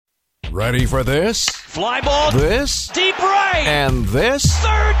Ready for this? Fly ball. This? Deep right. And this?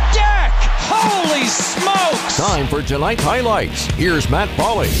 Third deck. Holy smokes. Time for tonight's highlights. Here's Matt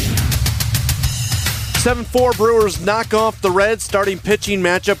Pauley. 7-4 Brewers knock off the Reds. Starting pitching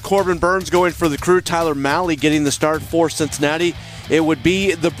matchup, Corbin Burnes going for the Crew. Tyler Mahle getting the start for Cincinnati. It would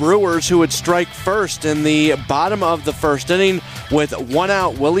be the Brewers who would strike first in the bottom of the first inning with one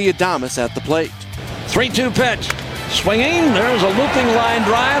out. Willy Adames at the plate. 3-2 pitch. Swinging. There's a looping line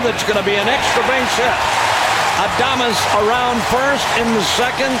drive that's going to be an extra base hit. Adames around first in the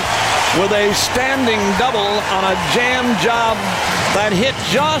second with a standing double on a jam job that hit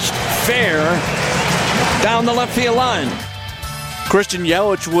just fair down the left field line. Christian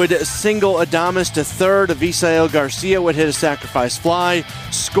Yelich would single Adames to third. Avisail Garcia would hit a sacrifice fly,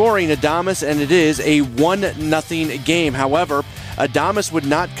 scoring Adames, and it is a 1-0 game. However, Adames would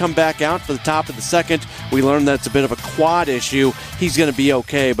not come back out for the top of the second. We learned that it's a bit of a quad issue. He's going to be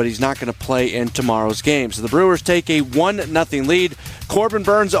okay, but he's not going to play in tomorrow's game. So the Brewers take a 1-0 lead. Corbin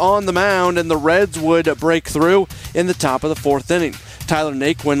Burnes on the mound, and the Reds would break through in the top of the fourth inning. Tyler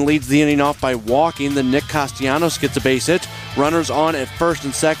Naquin leads the inning off by walking. Then Nick Castellanos gets a base hit. Runners on at first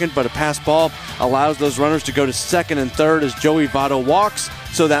and second, but a pass ball allows those runners to go to second and third as Joey Votto walks.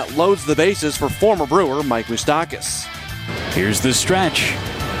 So that loads the bases for former Brewer Mike Moustakas. Here's the stretch.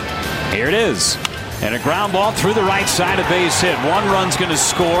 Here it is. And a ground ball through the right side, a base hit. One run's going to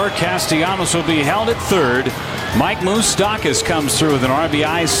score. Castellanos will be held at third. Mike Moustakas comes through with an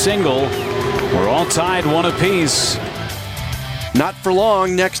RBI single. We're all tied one apiece. Not for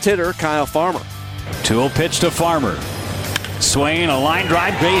long. Next hitter, Kyle Farmer. 2-0 pitch to Farmer. Swing, a line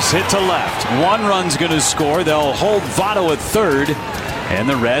drive, base hit to left. One run's going to score. They'll hold Votto at third. And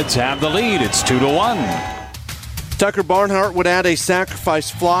the Reds have the lead. It's 2-1. Tucker Barnhart would add a sacrifice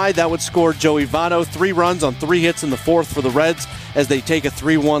fly. That would score Joey Votto. 3 runs on 3 hits in the fourth for the Reds. As they take a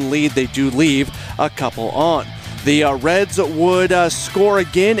 3-1 lead, they do leave a couple on. The Reds would score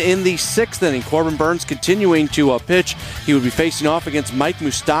again in the sixth inning. Corbin Burnes continuing to pitch. He would be facing off against Mike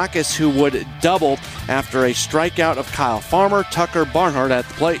Moustakas, who would double after a strikeout of Kyle Farmer. Tucker Barnhart at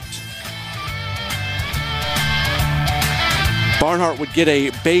the plate. Barnhart would get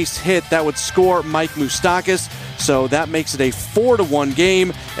a base hit. That would score Mike Moustakas. So that makes it a 4-1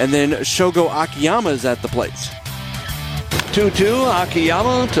 game. And then Shogo Akiyama is at the plate. 2-2.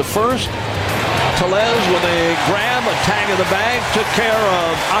 Akiyama to first. Tellez with a grab, a tag of the bag, took care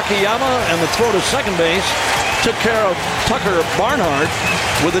of Akiyama, and the throw to second base took care of Tucker Barnhart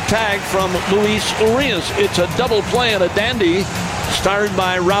with a tag from Luis Urias. It's a double play and a dandy started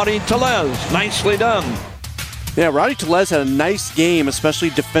by Rowdy Tellez. Nicely done. Yeah, Rowdy Tellez had a nice game,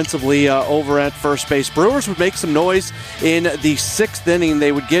 especially defensively over at first base. Brewers would make some noise in the sixth inning.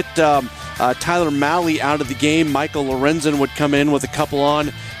 They would get Tyler Mahle out of the game. Michael Lorenzen would come in with a couple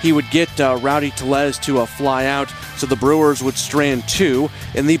on. He would get Rowdy Tellez to fly out, so the Brewers would strand 2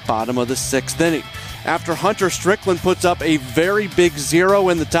 in the bottom of the sixth inning. After Hunter Strickland puts up a very big 0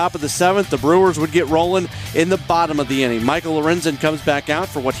 in the top of the seventh, the Brewers would get rolling in the bottom of the inning. Michael Lorenzen comes back out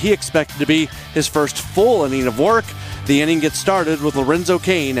for what he expected to be his first full inning of work. The inning gets started with Lorenzo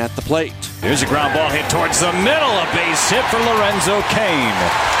Cain at the plate. Here's a ground ball hit towards the middle, a base hit for Lorenzo Cain.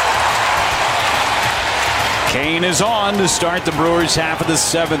 Cain is on to start the Brewers' half of the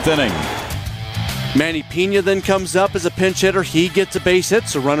seventh inning. Manny Pena then comes up as a pinch hitter. He gets a base hit,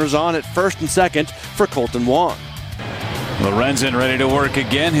 so runners on at first and second for Colton Wong. Lorenzen ready to work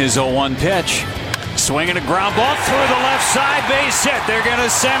again. His 0-1 pitch. Swinging a ground ball through the left side, base hit. They're going to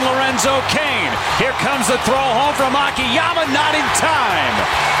send Lorenzo Cain. Here comes the throw home from Akiyama, not in time.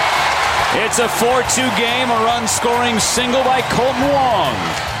 It's a 4-2 game, a run-scoring single by Colton Wong.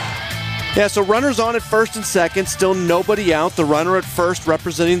 Yeah, so runners on at first and second, still nobody out. The runner at first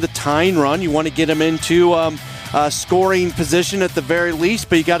representing the tying run. You want to get him into scoring position at the very least,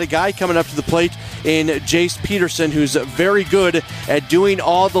 but you got a guy coming up to the plate in Jace Peterson who's very good at doing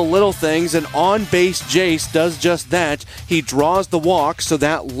all the little things, and on-base Jace does just that. He draws the walk, so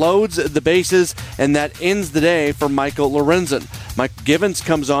that loads the bases, and that ends the day for Michael Lorenzen. Mike Givens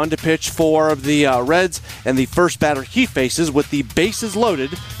comes on to pitch for the Reds, and the first batter he faces with the bases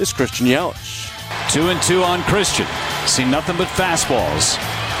loaded is Christian Yelich. 2-2 on Christian. See nothing but fastballs.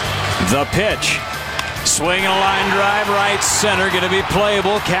 The pitch. Swing and a line drive right center, going to be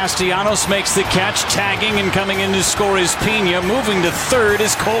playable. Castellanos makes the catch, tagging and coming in to score is Pena. Moving to third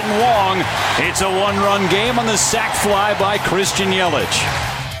is Colton Wong. It's a one-run game on the sac fly by Christian Yelich.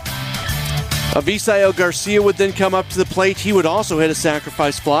 Avisail Garcia would then come up to the plate. He would also hit a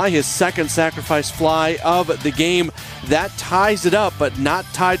sacrifice fly, his second sacrifice fly of the game. That ties it up, but not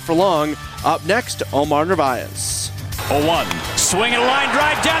tied for long. Up next, Omar Narvaez. 0-1. Swing and a line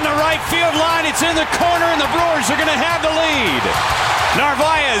drive down the right right field line. It's in the corner, and the Brewers are going to have the lead.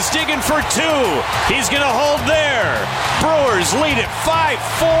 Narvaez digging for two. He's going to hold there. Brewers lead it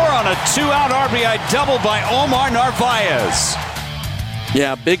 5-4 on a 2-out RBI double by Omar Narvaez.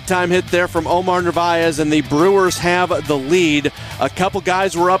 Yeah, big-time hit there from Omar Narvaez, and the Brewers have the lead. A couple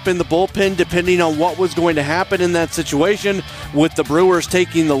guys were up in the bullpen depending on what was going to happen in that situation. With the Brewers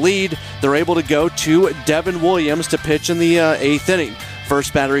taking the lead, they're able to go to Devin Williams to pitch in the 8th inning.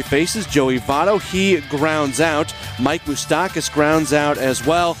 First batter he faces, Joey Votto. He grounds out. Mike Moustakas grounds out as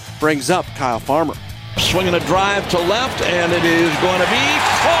well. Brings up Kyle Farmer. Swinging a drive to left, and it is going to be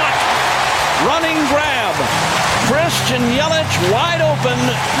caught. Running grab. Christian Yelich wide open,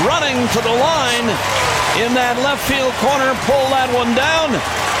 running to the line in that left field corner. Pull that one down,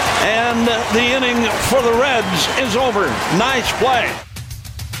 and the inning for the Reds is over. Nice play.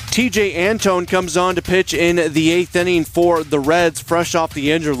 TJ Antone comes on to pitch in the 8th inning for the Reds, fresh off the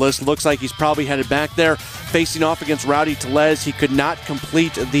injured list. Looks like he's probably headed back there. Facing off against Rowdy Tellez, he could not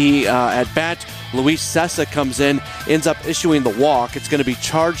complete the at-bat. Luis Sessa comes in, ends up issuing the walk. It's going to be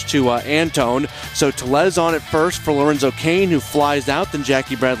charged to Antone. So Tellez on at first for Lorenzo Cain, who flies out. Then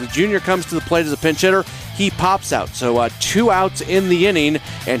Jackie Bradley Jr. comes to the plate as a pinch hitter. He pops out. So 2 outs in the inning,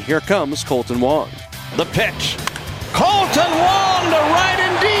 and here comes Colton Wong. The pitch. Colton Wong to right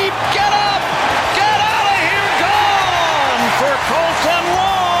and deep. Get up! Get out of here! Gone for Colton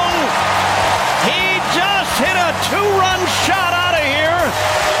Wong. He just hit a 2-run shot out of here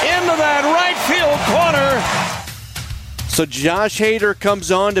into that right field corner. So Josh Hader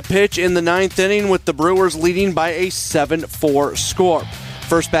comes on to pitch in the 9th inning with the Brewers leading by a 7-4 score.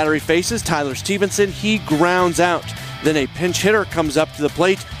 First batter he faces, Tyler Stevenson. He grounds out. Then a pinch hitter comes up to the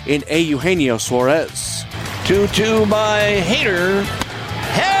plate in Eugenio Suarez. 2-2 by Hader.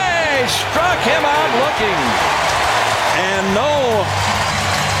 Hey, struck him out looking. And no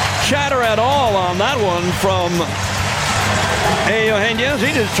chatter at all on that one from Eugenio.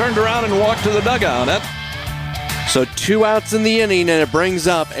 He just turned around and walked to the dugout. So 2 outs in the inning, and it brings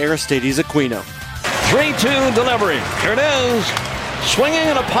up Aristides Aquino. 3-2 delivery. Here it is. Swinging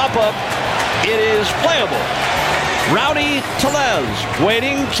and a pop-up. It is playable. Rowdy Tellez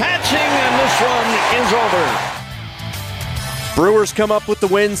waiting, catching, and this one is over. Brewers come up with the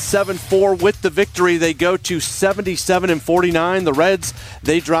win 7-4 with the victory. They go to 77-49. The Reds,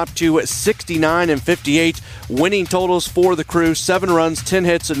 they drop to 69-58. Winning totals for the Crew, 7 runs, 10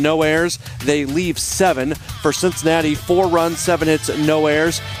 hits, no errors. They leave 7. For Cincinnati, 4 runs, 7 hits, no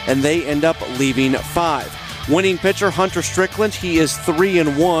errors, and they end up leaving 5. Winning pitcher Hunter Strickland, he is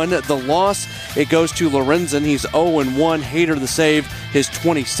 3-1. The loss, it goes to Lorenzen. He's 0-1. Hader the save, his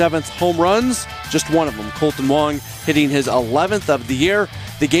 27th home runs. Just one of them, Colton Wong, hitting his 11th of the year.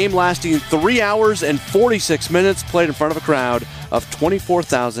 The game lasting 3 hours and 46 minutes, played in front of a crowd of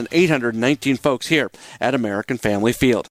 24,819 folks here at American Family Field.